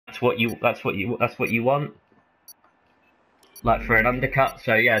what you want. Like for an undercut.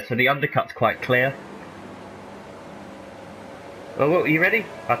 So yeah, so the undercut's quite clear. Oh, are you ready?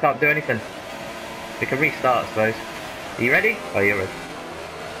 I can't do anything. We can restart, I suppose. Are you ready? Oh, you're ready.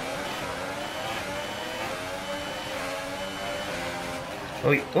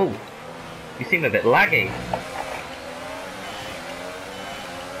 Oh, you seem a bit laggy.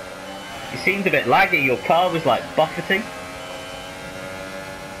 You seemed a bit laggy. Your car was like buffeting.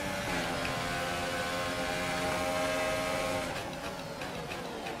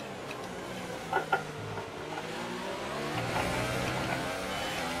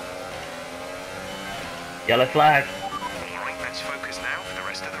 Yellow flag. Alright, let's focus now for the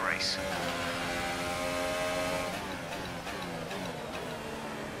rest of the race.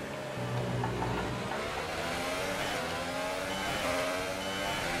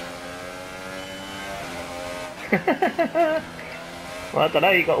 Well, I don't know,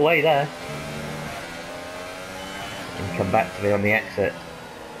 you got away there. And come back to me on the exit.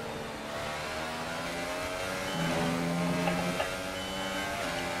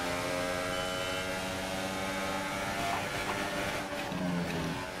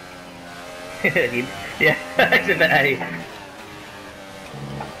 Yeah, exhibit A.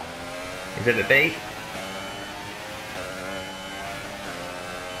 Exhibit B?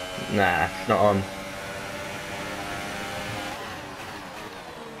 Nah, it's not on.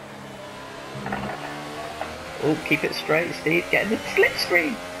 Oh, keep it straight, Steve. Get in the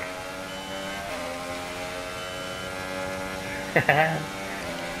slipstream.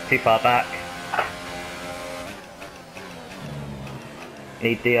 Too far back.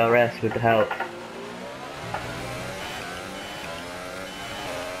 Need DRS with the help.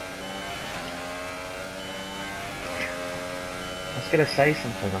 I was gonna say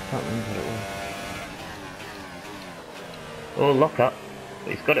something, I can't remember what it was. Oh, lock up.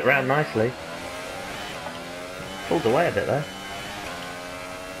 But he's got it round nicely. Pulled away a bit there.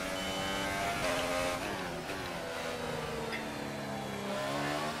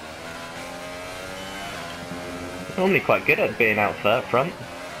 Normally quite good at being out front.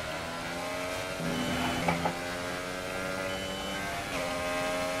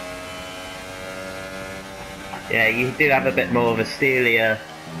 Yeah, you do have a bit more of a steelier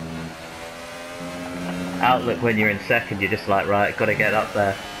outlook when you're in second. You're just like, right, got to get up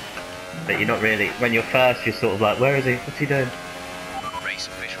there. But you're not really. When you're first, you're sort of like, where is he? What's he doing? Race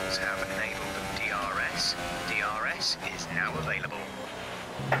officials have enabled DRS. DRS is now available.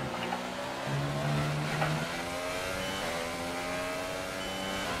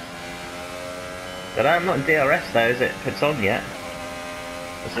 But I'm not in DRS though, is it? If it's on yet.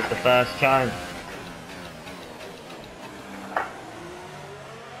 This is the first time.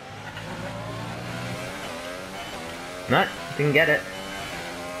 No, didn't get it.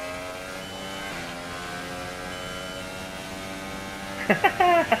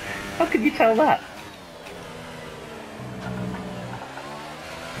 How could you tell that?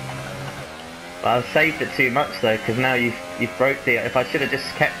 Well, I've saved it too much though, because now you've broke the. If I should have just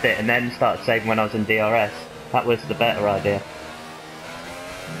kept it and then started saving when I was in DRS, that was the better idea.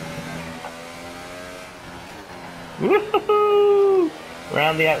 Woohoo!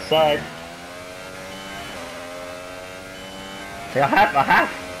 Around the outside. Yeah, I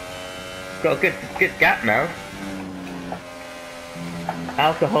have. Got a good gap now.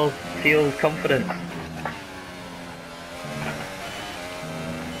 Alcohol fueled confidence.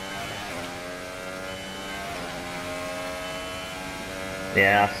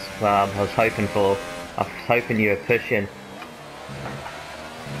 Yeah, that's what I was hoping for. I was hoping you were pushing.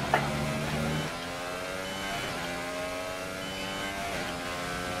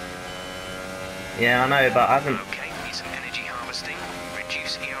 Yeah, I know, but I haven't. Okay, need some energy harvesting.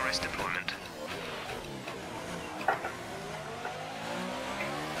 Reduce ERS deployment.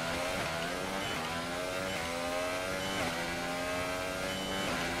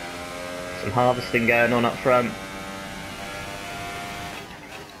 Some harvesting going on up front.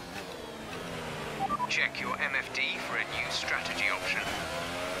 Check your MFD for a new strategy option.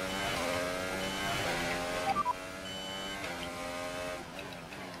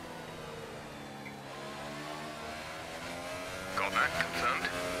 Got that confirmed?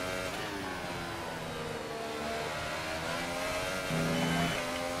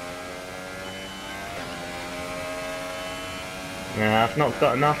 Yeah, I've not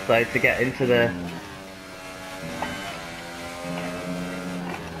got enough though to get into the.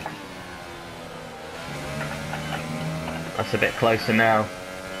 That's a bit closer now.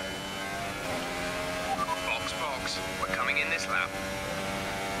 Box, we're coming in this lap.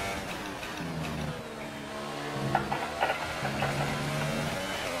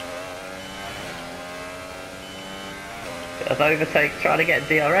 of overtake trying to get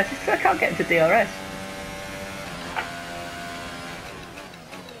DRS. I can't get into DRS.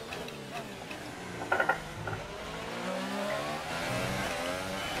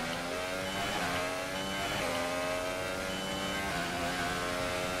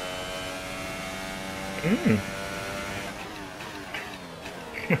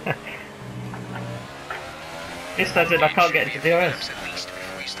 This does it, I can't get into DRS. At least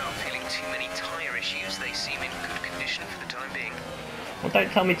before you start feeling too many tyre issues, they seem in good condition for the time being. Well,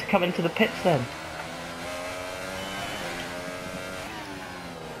 don't tell me to come into the pits then.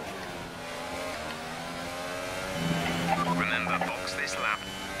 Remember, box this lap.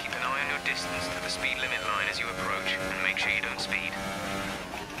 Keep an eye on your distance to the speed limit line as you approach, and make sure you don't speed.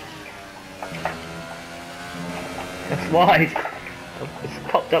 That's wide.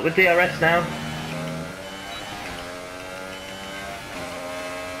 It's popped up with DRS now.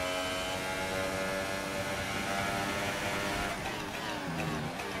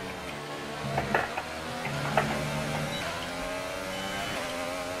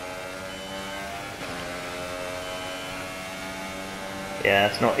 Yeah,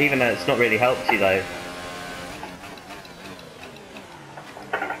 it's not even. It's not really helped you though.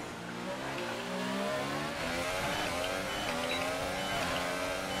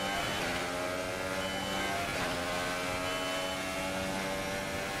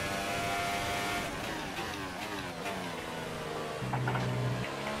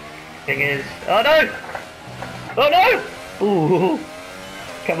 Thing is, oh no! Oh no! Ooh,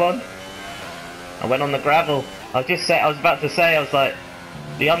 come on! I went on the gravel. I was about to say, I was like,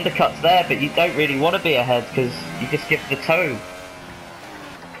 the undercut's there, but you don't really want to be ahead because you just give the toe.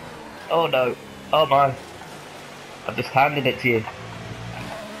 Oh no! Oh my! I've just handed it to you.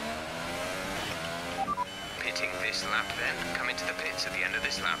 Pitting this lap then. Come into the pits at the end of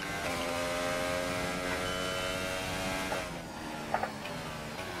this lap.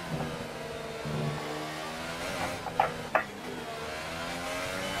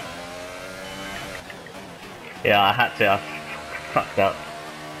 Yeah, I had to. I fucked up.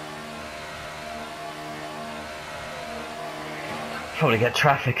 Probably get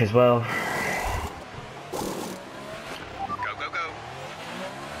traffic as well. Go, go, go.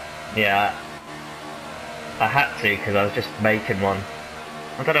 Yeah, I had to because I was just making one.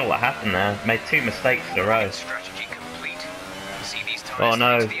 I don't know what happened there. Made 2 mistakes in a row. Strategy complete. See these Oh tyres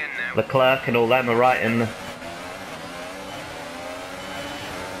no, to the end now. the clerk and all them are right in the...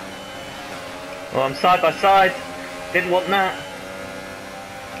 Oh, I'm side by side. Didn't want that.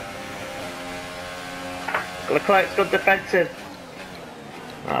 Leclerc's got defensive.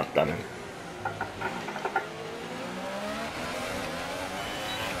 Oh, I've done it.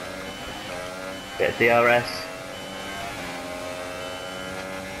 Bit of DRS.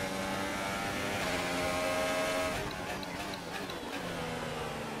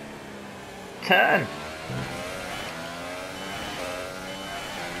 Turn.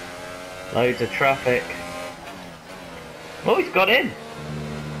 Loads of traffic. Oh, he's got in.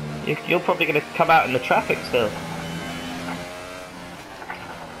 You're probably going to come out in the traffic still.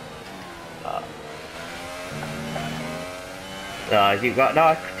 You got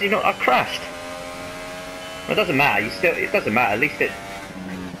no. You know, I crashed. Well, it doesn't matter. It doesn't matter. At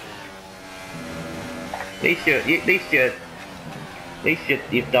least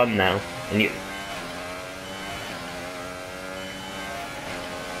you've done now, and you.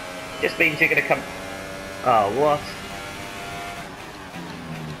 Just means you're gonna come. Oh, what?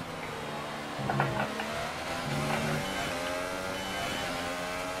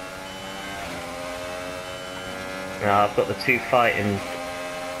 No, I've got the 2 fighting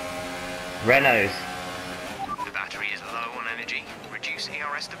Renaults. The battery is low on energy. Reduce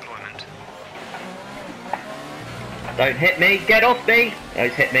ERS deployment. Don't hit me! Get off me! Oh,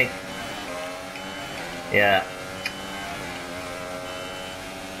 he's hit me. Yeah.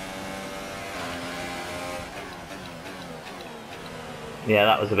 Yeah,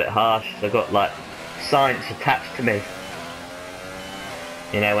 that was a bit harsh. They've got like science attached to me.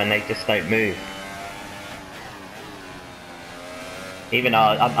 You know, when they just don't move. Even though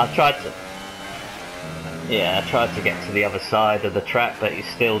I tried to... Yeah, I tried to get to the other side of the track, but he's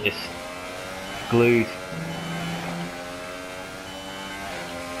still just glued.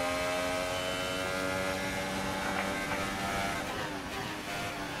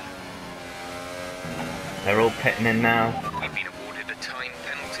 They're all pitting in now. We've been awarded a time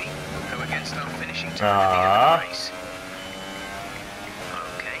penalty. We'll go against our finishing time at the end of the race.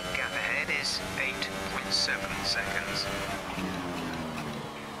 Okay, gap ahead is 8.7 seconds.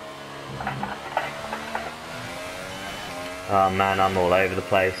 Oh man, I'm all over the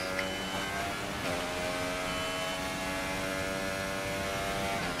place.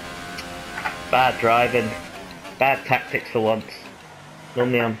 Bad driving. Bad tactics for once.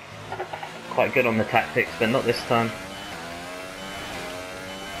 Normally I'm quite good on the tactics, but not this time.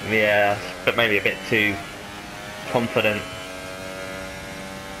 Yeah, but maybe a bit too confident.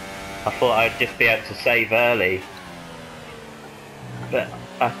 I thought I'd just be able to save early, but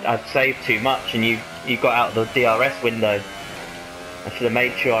I'd saved too much and you got out of the DRS window. I should have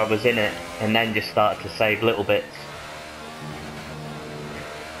made sure I was in it and then just started to save little bits.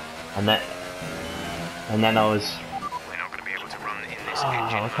 And then I was... We're not going to be able to run in this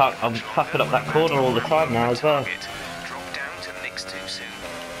I'm fucking up that corner all the time now as well. Drop down to mix too soon.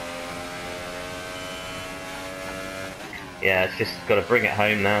 Yeah, it's just got to bring it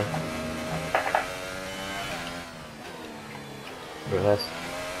home now. Reverse.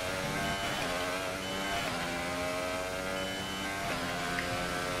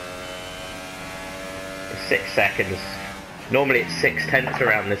 It's 6 seconds. Normally it's 6/10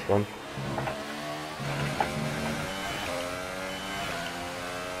 around this one.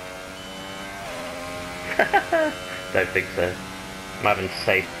 Don't think so. I'm having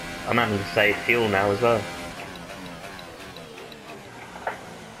to save fuel now as well.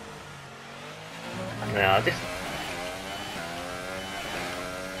 Yeah, I just...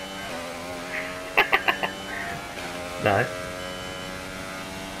 No.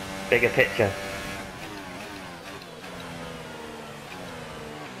 Bigger picture.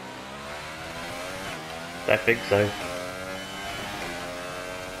 Don't think so.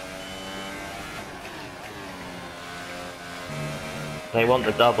 They want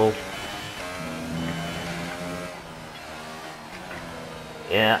the double.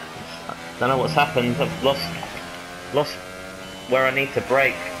 Yeah. Don't know what's happened. I've lost where I need to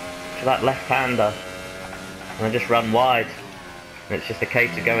brake for that left-hander. And I just run wide. And it's just a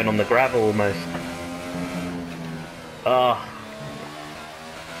case of going on the gravel almost. Oh.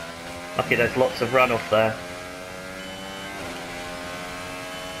 Lucky there's lots of runoff there.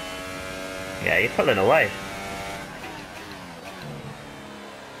 Yeah, you're pulling away.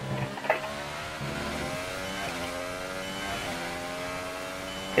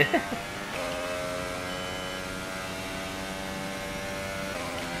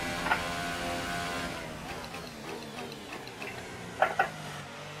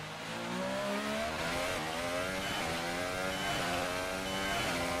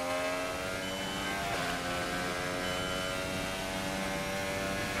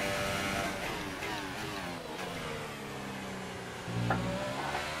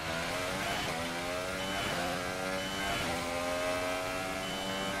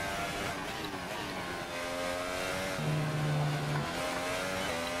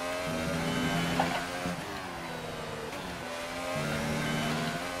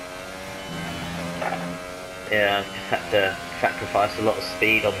 Yeah, I've just had to sacrifice a lot of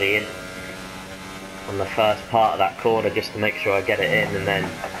speed on the first part of that corner just to make sure I get it in and then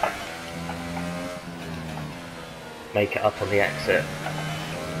make it up on the exit.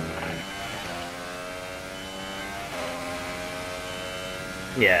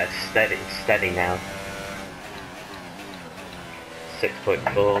 Yeah, it's steady now.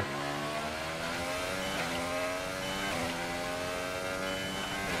 6.4.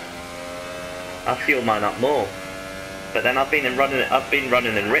 I fuel mine up more, but then I've been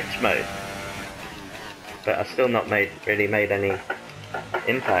running in rich mode, but I've still not really made any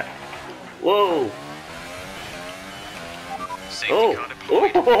impact. Whoa! Oh!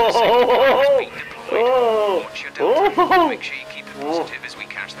 Oh! Watch your delta. Make sure you keep it positive as we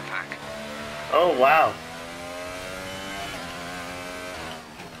catch the pack. Oh wow!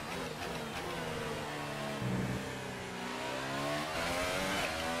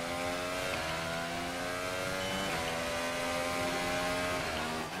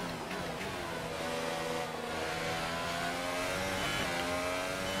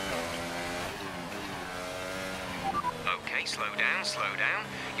 Okay, slow down, slow down.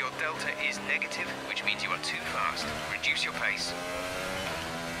 Your delta is negative, which means you are too fast. Reduce your pace.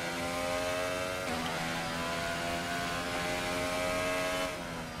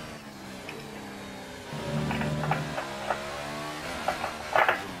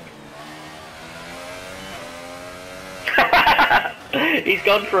 He's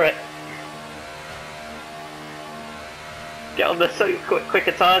gone for it. Get on the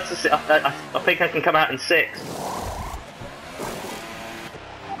quicker tyres to sit. I think I can come out in 6.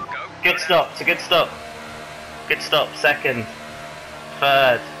 Good stop, it's a good stop. Good stop, 2nd,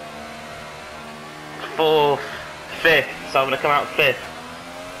 3rd, 4th, 5th, so I'm going to come out 5th.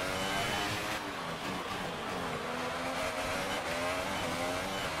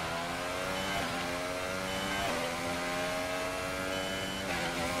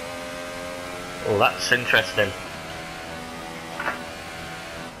 Oh, that's interesting.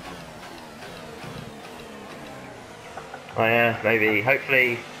 Oh yeah, maybe,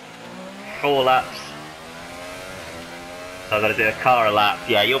 hopefully 4 laps. So I've got to do a car a lap.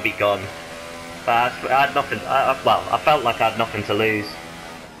 Yeah, you'll be gone. But I had nothing, well, I felt like I had nothing to lose.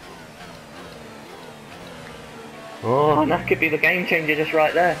 Oh, and that could be the game changer just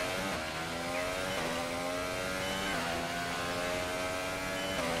right there.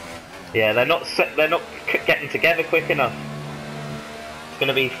 Yeah, they're not getting together quick enough. It's going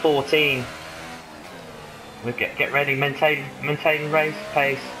to be 14. We get ready, maintain race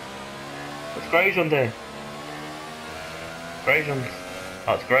pace. What's Grosjean doing?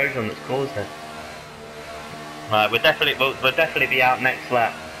 Oh, it's Grosjean that's caused it. Right, we'll definitely be out next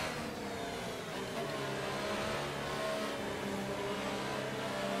lap.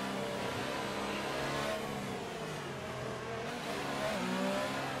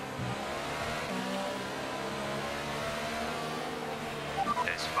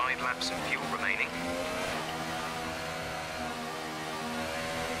 There's 5 laps of fuel remaining.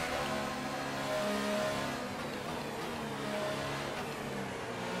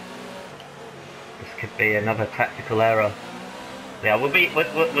 This could be another tactical error. Yeah, we'll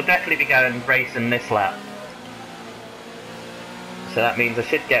definitely be going racing this lap. So that means I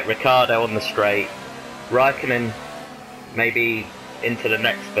should get Ricciardo on the straight, Raikkonen maybe into the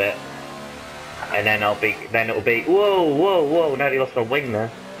next bit, and then it'll be whoa, nearly lost my wing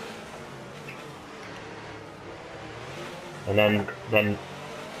there. And then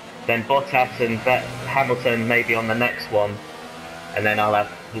Bottas and Hamilton maybe on the next one, and then I'll have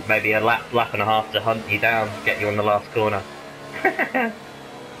maybe a lap and a half to hunt you down, get you on the last corner. I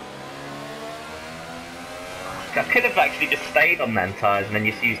could have actually just stayed on them tyres and then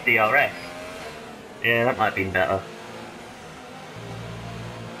just used DRS. Yeah, that might have been better.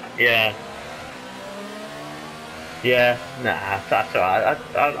 Yeah. Yeah, nah, that's alright.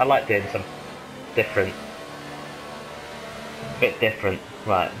 I like doing some different. Bit different.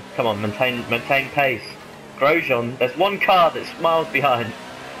 Right, come on, maintain pace. Grosjean, there's one car that's miles behind.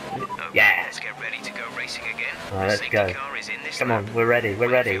 Okay, Yeah. let's get ready to go racing again. Alright, let's go. Come on, we're ready.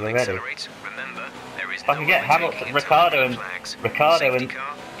 Remember, if I can get Hamilton, Ricciardo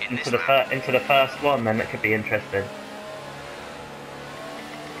into the first one, then it could be interesting.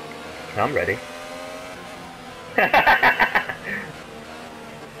 I'm ready.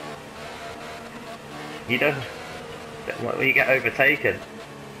 You don't. What will you get overtaken?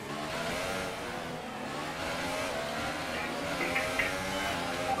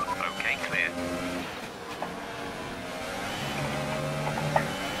 Okay, clear.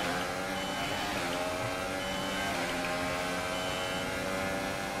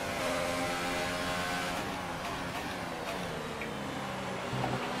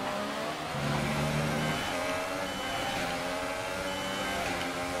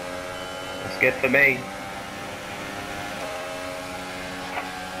 That's good for me.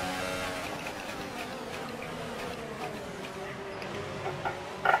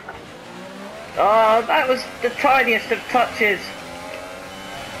 Oh, that was the tiniest of touches.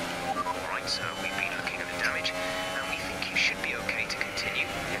 Alright, so we've been looking at the damage, and we think you should be okay to continue.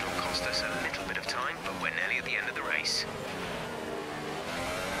 It'll cost us a little bit of time, but we're nearly at the end of the race.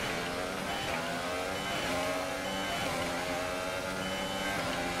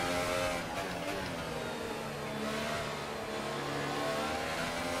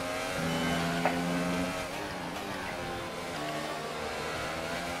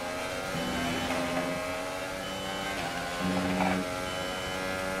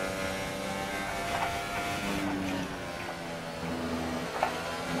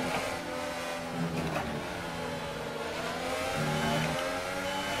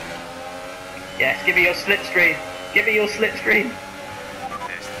 Yes, give me your slipstream. Give me your slipstream.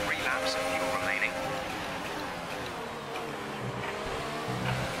 There's 3 laps of fuel remaining.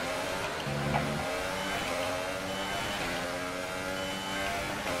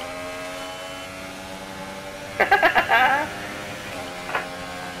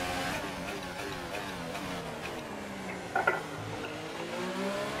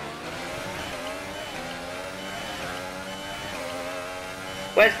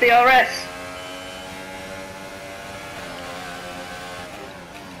 Where's DRS?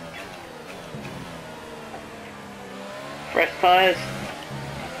 Fresh tyres.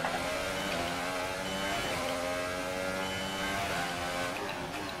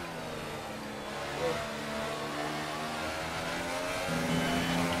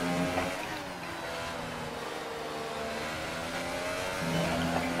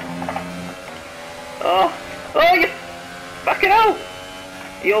 Oh, you fucking hell!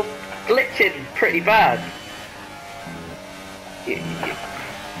 You're glitching pretty bad.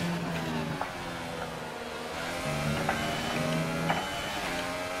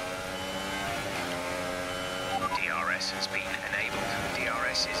 DRS has been enabled.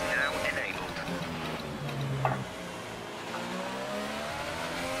 DRS is now enabled.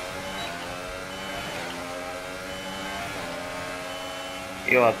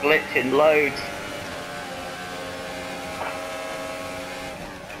 You are glitching loads.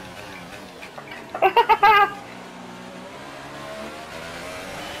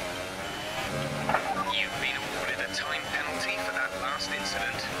 You've been awarded a time penalty for that last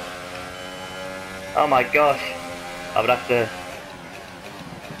incident. Oh my gosh. I would have to...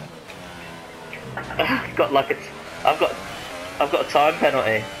 I've got a time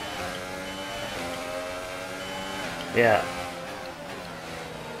penalty. Yeah.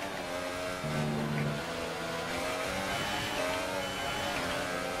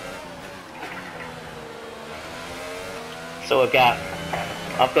 So a gap.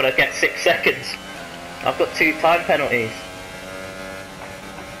 I've got to get 6 seconds. I've got 2 time penalties.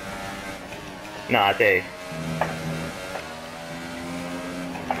 No, I do.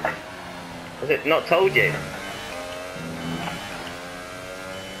 Has it not told you?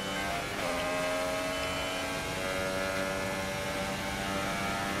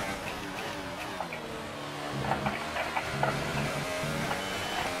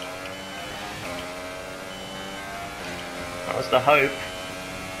 That was the hope.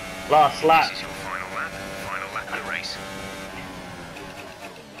 Last lap. This is your final lap of the race.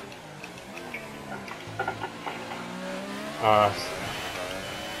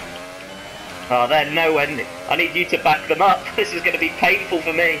 Oh, they're nowhere. I need you to back them up. This is going to be painful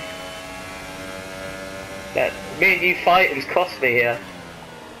for me. Me and you fighting's cost me here.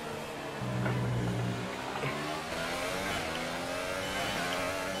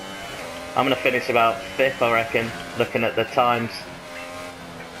 I'm going to finish about 5th, I reckon, looking at the times.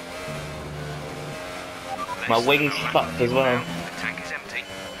 My wing's fucked as well. The tank is empty.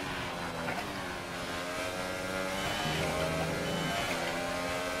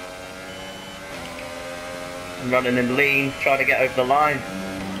 I'm running in lean, trying to get over the line.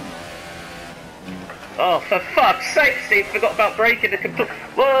 Oh, for fuck's sake, Steve, forgot about braking the complete...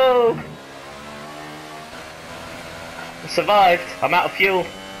 Whoa! I survived. I'm out of fuel.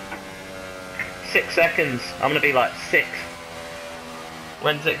 6 seconds. I'm going to be like 6th.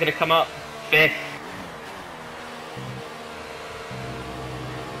 When's it going to come up? 5th.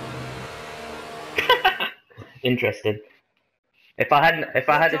 Interesting. If I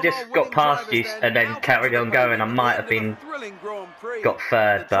had just got past you and then carried on going, I might have been got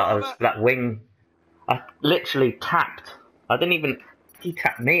 3rd. But I was that wing. I literally tapped. I didn't even. He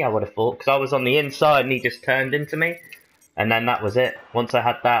tapped me. I would have thought because I was on the inside and he just turned into me, and then that was it. Once I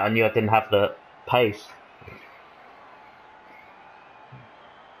had that, I knew I didn't have the pace.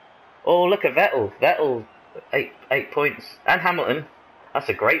 Oh, look at Vettel. Vettel, 8 points, and Hamilton. That's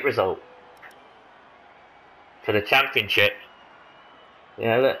a great result for the championship.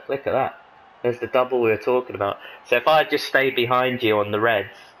 Yeah, look at that. There's the double we were talking about. So if I just stay behind you on the reds,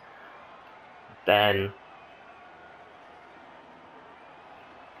 then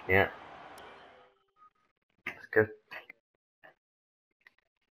yeah, that's good.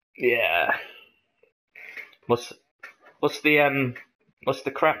 Yeah. What's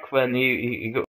the crack when you got